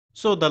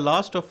So, The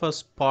Last of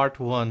Us Part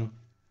 1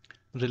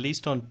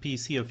 released on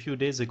PC a few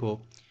days ago,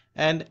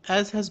 and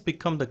as has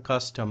become the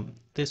custom,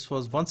 this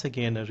was once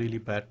again a really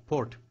bad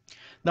port.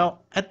 Now,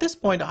 at this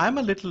point, I'm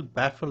a little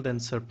baffled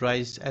and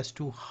surprised as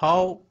to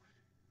how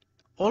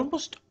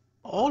almost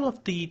all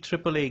of the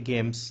AAA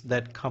games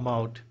that come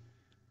out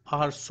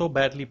are so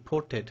badly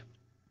ported.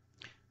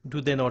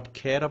 Do they not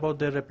care about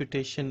their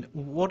reputation?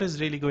 What is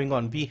really going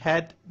on? We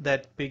had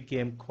that big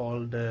game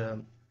called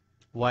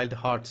Wild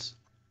Hearts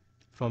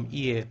from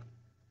EA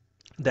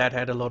that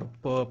had a lot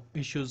of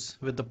issues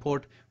with the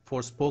port.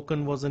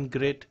 Forspoken wasn't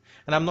great,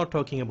 and I'm not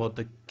talking about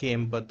the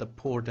game, but the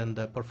port and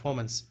the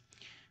performance.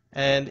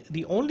 And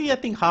the only, I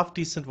think, half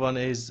decent one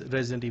is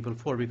Resident Evil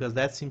 4 because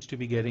that seems to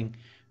be getting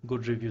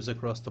good reviews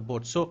across the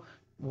board. So,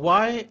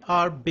 why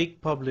are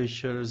big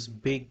publishers,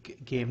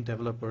 big game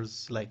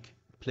developers like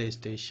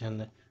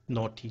PlayStation,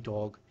 Naughty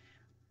Dog,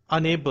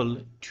 unable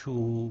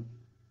to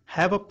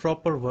have a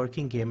proper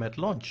working game at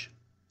launch?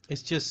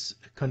 It's just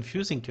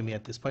confusing to me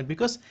at this point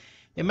because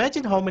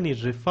imagine how many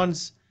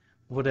refunds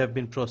would have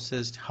been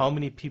processed, how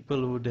many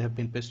people would have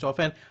been pissed off,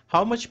 and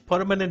how much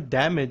permanent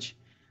damage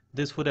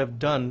this would have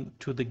done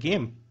to the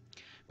game.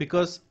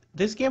 Because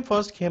this game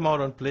first came out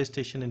on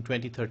PlayStation in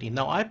 2013.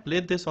 Now, I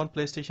played this on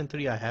PlayStation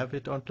 3, I have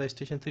it on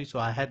PlayStation 3, so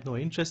I had no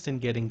interest in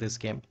getting this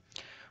game.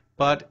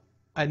 But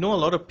I know a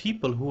lot of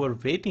people who are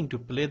waiting to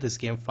play this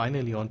game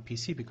finally on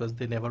PC because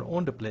they never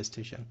owned a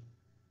PlayStation.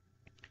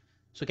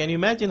 So can you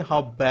imagine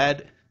how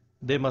bad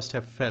they must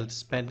have felt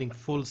spending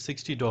full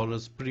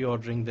 $60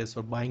 pre-ordering this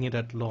or buying it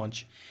at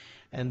launch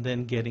and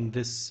then getting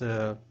this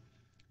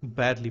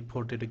badly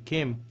ported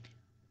game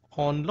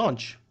on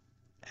launch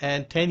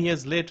and 10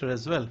 years later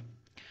as well.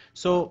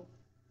 So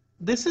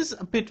this is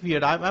a bit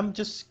weird. I'm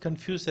just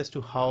confused as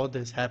to how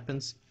this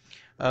happens.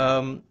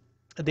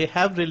 They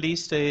have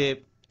released a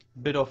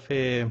bit of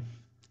a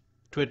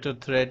Twitter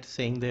thread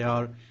saying they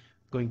are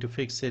going to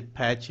fix it,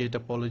 patch it,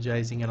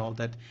 apologizing and all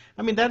that.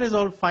 I mean, that is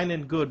all fine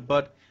and good,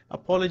 but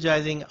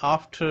apologizing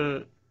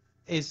after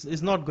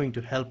is not going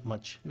to help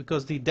much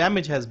because the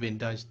damage has been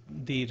done.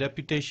 The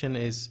reputation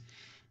is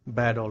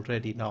bad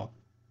already now.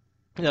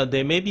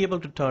 They may be able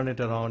to turn it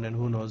around, and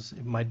who knows,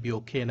 it might be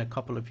okay in a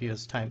couple of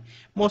years' time.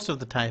 Most of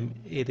the time,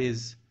 it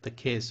is the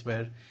case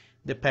where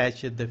they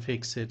patch it, they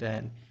fix it,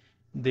 and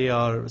they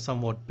are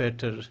somewhat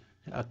better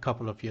a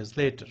couple of years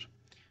later.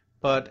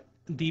 But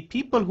the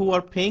people who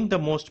are paying the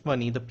most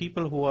money, the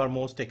people who are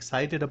most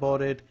excited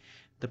about it,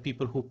 the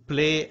people who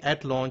play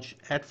at launch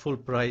at full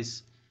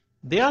price,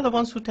 they are the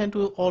ones who tend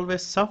to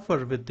always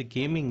suffer with the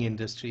gaming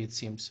industry, it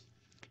seems.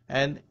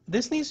 And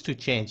this needs to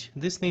change.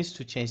 This needs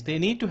to change. They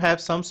need to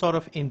have some sort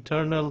of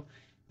internal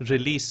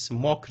release,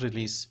 mock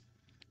release,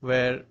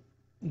 where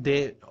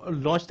they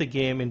launch the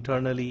game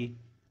internally,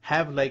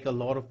 have like a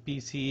lot of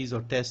PCs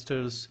or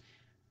testers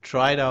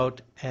try it out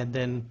and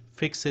then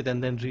fix it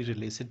and then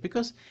re-release it.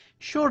 Because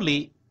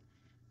surely,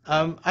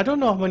 I don't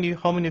know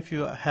how many of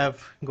you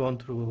have gone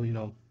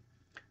through,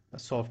 a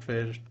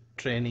software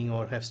training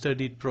or have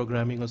studied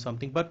programming or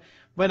something. But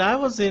when I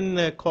was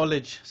in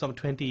college some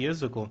 20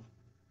 years ago,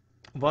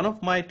 one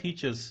of my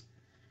teachers,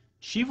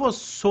 she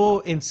was so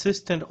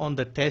insistent on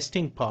the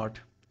testing part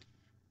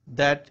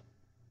that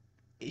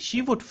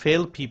she would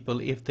fail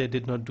people if they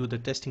did not do the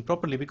testing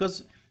properly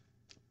because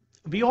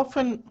we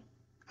often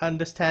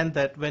understand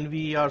that when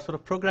we are sort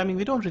of programming,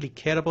 we don't really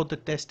care about the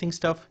testing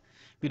stuff.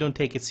 We don't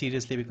take it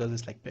seriously because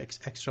it's like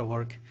extra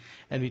work,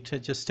 and we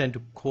just tend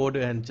to code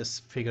and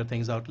just figure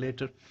things out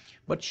later.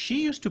 But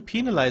she used to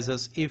penalize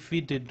us if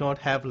we did not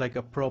have like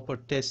a proper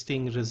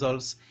testing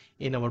results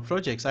in our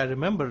projects. I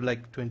remember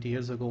like 20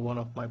 years ago, one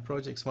of my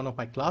projects, one of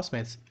my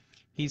classmates,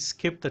 he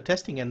skipped the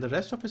testing and the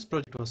rest of his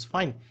project was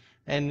fine.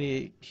 And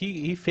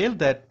he failed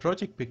that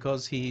project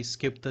because he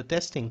skipped the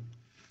testing.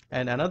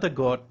 And another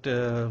got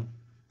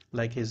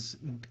like his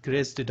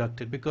grades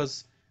deducted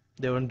because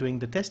they weren't doing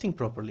the testing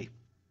properly.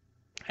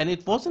 And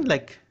it wasn't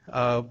like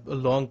a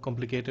long,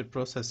 complicated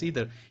process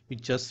either. You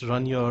just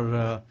run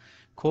your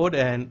code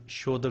and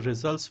show the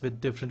results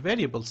with different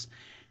variables.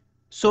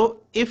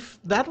 So if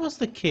that was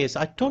the case,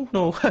 I don't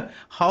know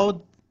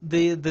how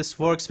this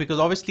works because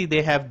obviously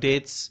they have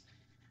dates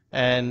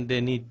and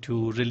they need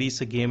to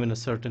release a game in a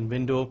certain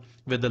window.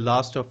 With The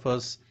Last of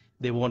Us,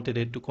 they wanted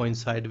it to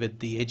coincide with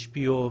the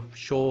HBO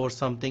show or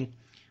something.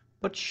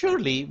 But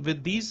surely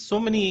with these so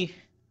many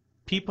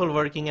people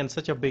working in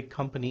such a big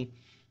company,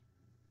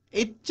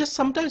 it just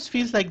sometimes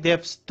feels like they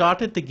have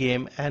started the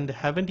game and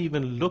haven't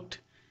even looked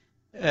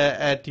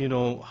at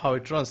how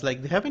it runs.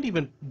 Like they haven't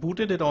even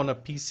booted it on a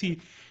PC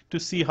to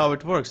see how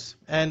it works,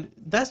 and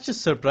that's just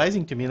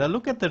surprising to me. Now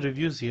look at the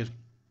reviews here: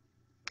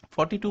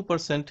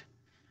 42%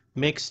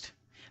 mixed.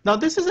 Now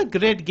this is a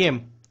great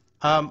game.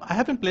 I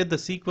haven't played the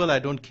sequel. I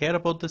don't care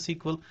about the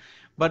sequel.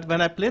 But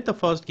when I played the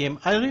first game,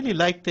 I really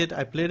liked it.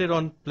 I played it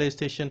on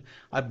PlayStation.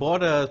 I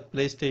bought a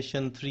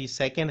PlayStation 3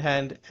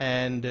 secondhand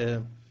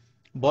and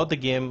bought the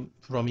game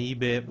from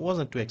eBay. It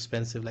wasn't too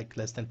expensive, like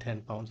less than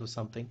 £10 or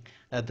something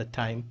at the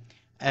time.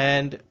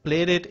 And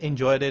played it,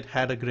 enjoyed it,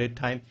 had a great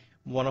time.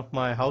 One of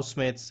my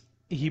housemates,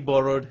 he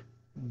borrowed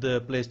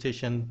the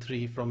PlayStation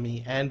 3 from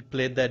me and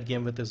played that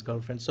game with his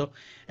girlfriend. So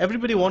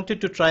everybody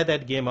wanted to try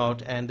that game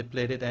out and they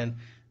played it and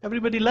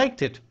everybody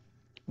liked it.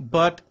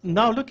 But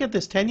now look at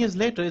this, 10 years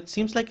later, it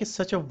seems like it's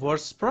such a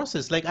worse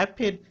process. Like I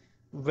paid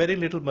very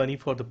little money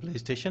for the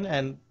PlayStation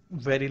and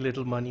very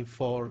little money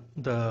for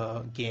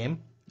the game.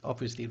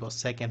 Obviously, it was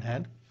second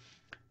hand.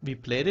 We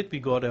played it, we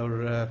got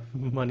our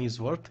money's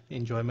worth,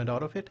 enjoyment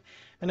out of it,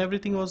 and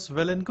everything was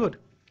well and good.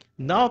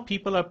 Now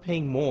people are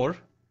paying more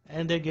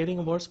and they're getting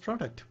a worse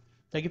product.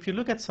 Like if you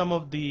look at some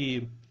of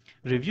the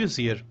reviews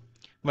here,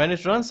 when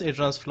it runs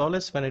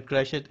flawless. When it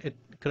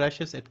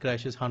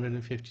crashes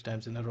 150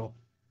 times in a row.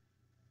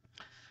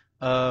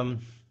 Um,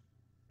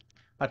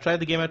 I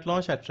tried the game at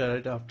launch. I tried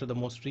it after the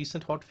most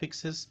recent hot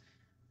fixes.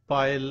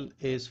 Pile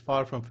is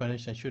far from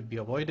finished and should be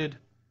avoided.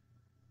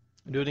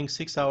 During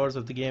 6 hours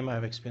of the game,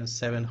 I've experienced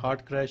 7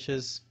 hard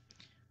crashes,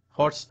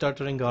 hot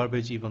stuttering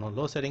garbage even on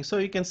low settings. So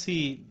you can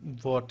see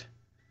what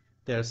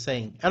they're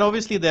saying. And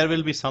obviously there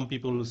will be some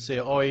people who say,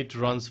 oh, it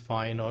runs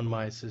fine on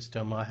my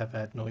system. I have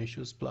had no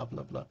issues, blah,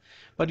 blah, blah.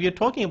 But we are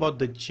talking about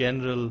the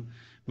general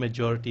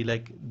majority,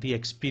 like the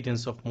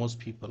experience of most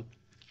people.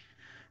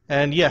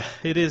 And yeah,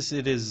 it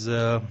is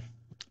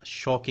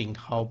shocking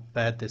how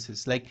bad this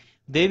is. Like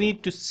they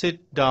need to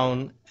sit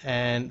down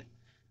and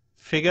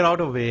figure out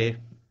a way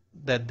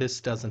that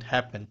this doesn't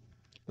happen.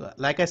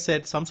 Like I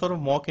said, some sort of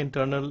mock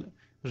internal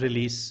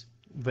release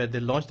where they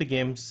launch the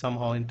game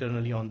somehow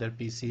internally on their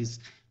PCs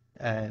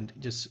and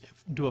just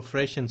do a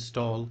fresh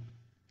install.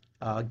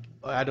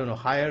 I don't know,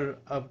 hire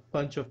a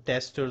bunch of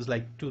testers,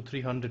 like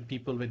 200-300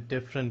 people with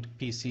different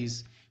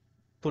PCs,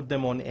 put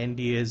them on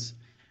NDAs,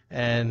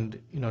 and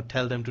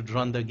tell them to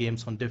run the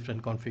games on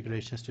different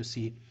configurations to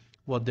see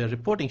what they're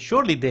reporting.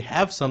 Surely they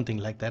have something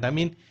like that. I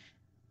mean,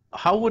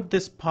 how would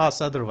this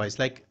pass otherwise?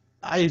 Like,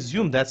 I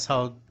assume that's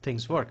how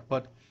things work,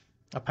 but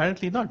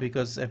apparently not,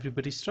 because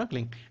everybody's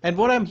struggling. And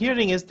what I'm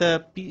hearing is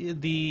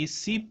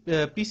PCU,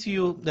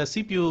 the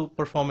CPU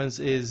performance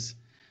is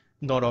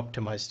not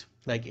optimized.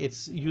 Like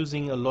it's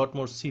using a lot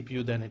more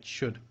CPU than it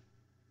should.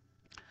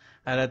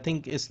 And I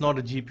think it's not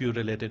a GPU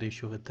related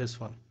issue with this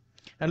one.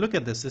 And look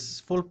at this. This is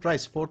full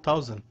price,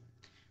 4,000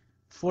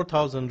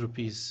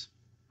 rupees.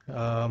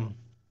 Yeah,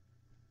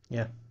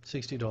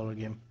 $60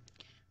 game.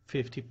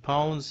 50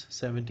 pounds,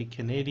 70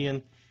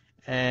 Canadian.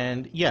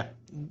 And yeah,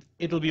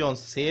 it'll be on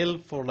sale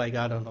for like,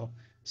 I don't know,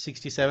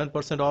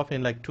 67% off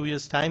in like 2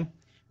 years time.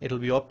 It'll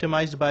be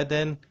optimized by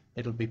then.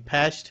 It'll be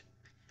patched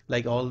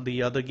like all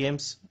the other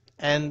games.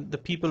 And the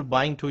people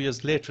buying 2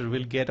 years later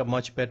will get a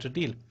much better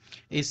deal.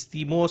 It's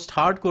the most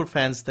hardcore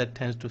fans that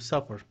tend to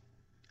suffer.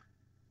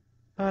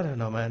 I don't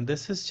know, man.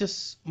 This is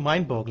just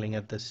mind-boggling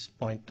at this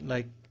point.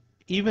 Like,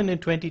 even in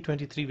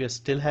 2023, we are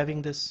still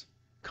having this.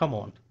 Come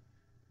on.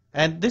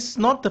 And this is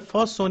not the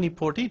first Sony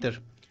port either.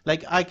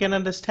 Like, I can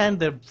understand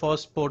their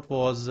first port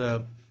was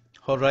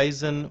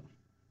Horizon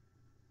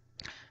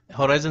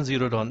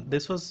Zero Dawn.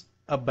 This was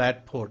a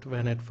bad port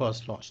when it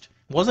first launched.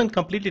 Wasn't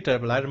completely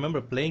terrible. I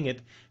remember playing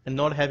it and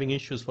not having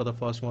issues for the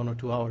first 1 or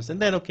 2 hours. And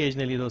then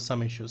occasionally there was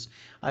some issues.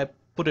 I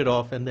put it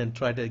off and then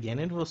tried it again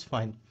and it was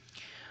fine.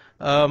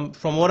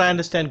 From what I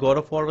understand, God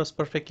of War was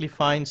perfectly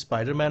fine,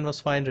 Spider-Man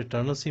was fine,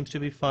 Returnal seems to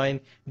be fine,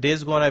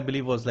 Days Gone I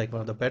believe was like one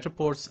of the better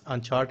ports,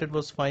 Uncharted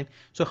was fine.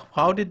 So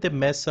how did they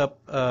mess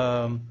up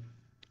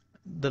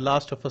The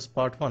Last of Us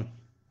Part 1?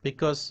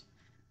 Because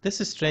this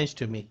is strange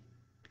to me.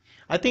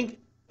 I think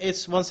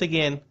it's once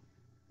again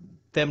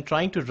them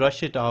trying to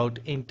rush it out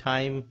in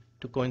time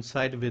to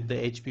coincide with the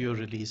HBO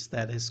release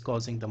that is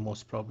causing the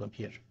most problem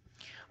here.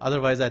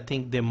 Otherwise, I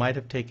think they might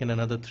have taken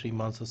another 3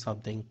 months or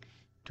something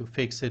to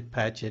fix it,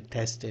 patch it,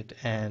 test it,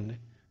 and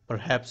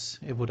perhaps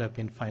it would have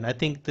been fine. I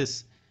think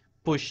this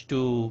push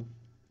to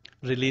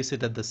release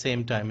it at the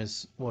same time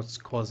is what's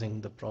causing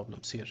the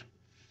problems here.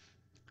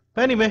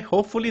 But anyway,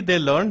 hopefully they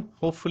learn.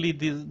 Hopefully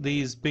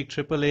these big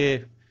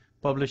AAA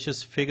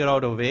publishers figure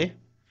out a way.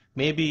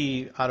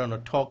 Maybe, I don't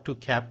know, talk to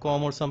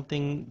Capcom or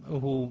something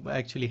who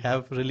actually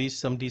have released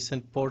some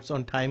decent ports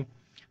on time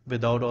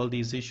without all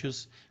these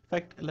issues. In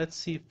fact, let's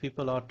see if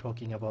people are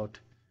talking about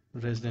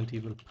Resident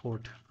Evil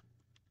port.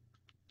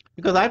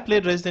 Because I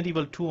played Resident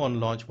Evil 2 on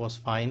launch, was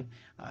fine.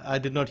 I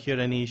did not hear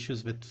any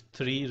issues with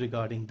 3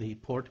 regarding the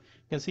port.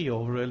 You can see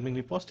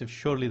overwhelmingly positive.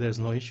 Surely there's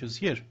no issues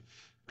here.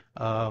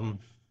 Any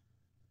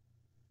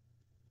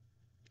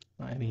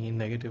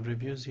negative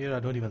reviews here? I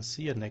don't even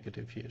see a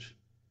negative here.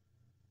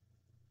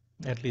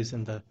 At least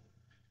in the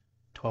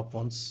top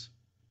ones.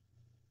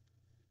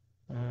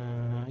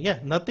 Yeah,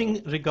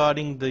 nothing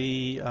regarding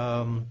the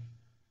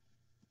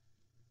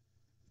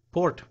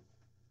port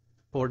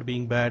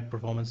being bad,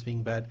 performance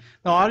being bad.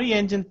 Now RE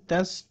engine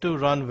tends to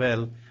run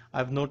well.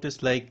 I've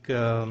noticed like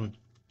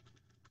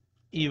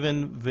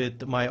even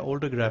with my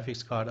older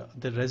graphics card,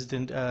 the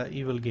Resident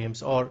Evil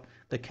games or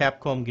the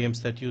Capcom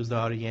games that use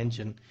the RE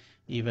engine,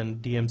 even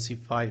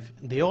DMC5,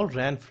 they all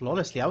ran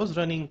flawlessly. I was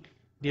running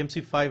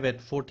DMC5 at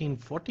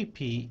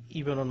 1440p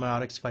even on my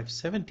RX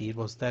 570. It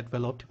was that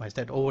well optimized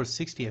at over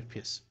 60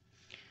 FPS.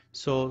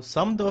 So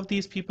some of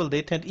these people,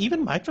 they tend,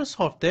 even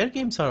Microsoft, their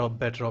games are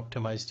better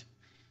optimized.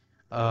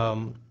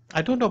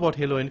 I don't know about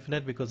Halo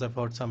Infinite because I've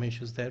heard some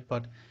issues there,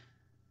 but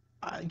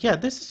yeah,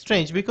 this is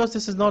strange because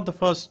this is not the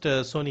first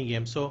Sony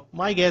game. So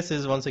my guess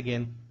is once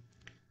again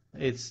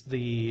it's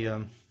the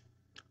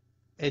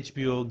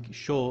HBO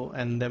show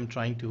and them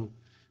trying to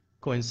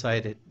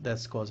coincide it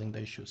that's causing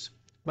the issues.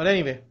 But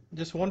anyway,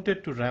 just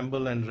wanted to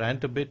ramble and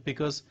rant a bit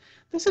because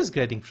this is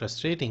getting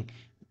frustrating.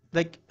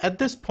 Like at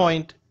this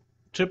point,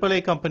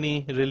 AAA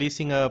company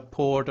releasing a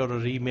port or a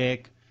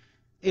remake,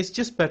 it's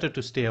just better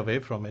to stay away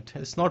from it.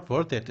 It's not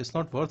worth it. It's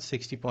not worth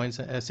 60 points,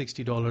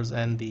 $60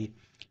 and the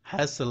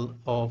hassle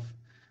of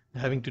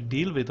having to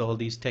deal with all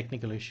these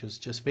technical issues.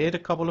 Just wait a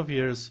couple of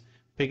years,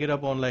 pick it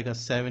up on like a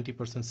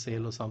 70%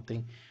 sale or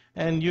something,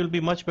 and you'll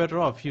be much better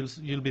off.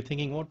 You'll be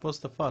thinking, what was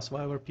the fuss?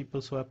 Why were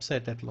people so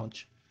upset at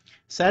launch?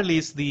 Sadly,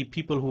 it's the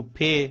people who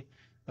pay,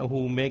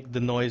 who make the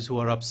noise, who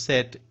are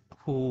upset,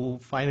 who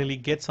finally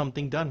get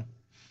something done.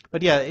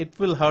 But yeah, it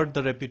will hurt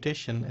the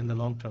reputation in the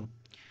long term.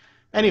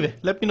 Anyway,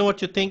 let me know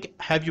what you think.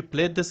 Have you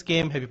played this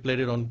game? Have you played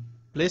it on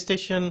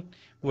PlayStation?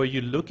 Were you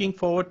looking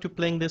forward to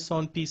playing this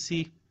on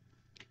PC?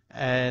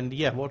 And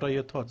yeah, what are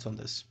your thoughts on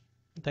this?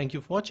 Thank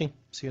you for watching.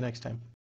 See you next time.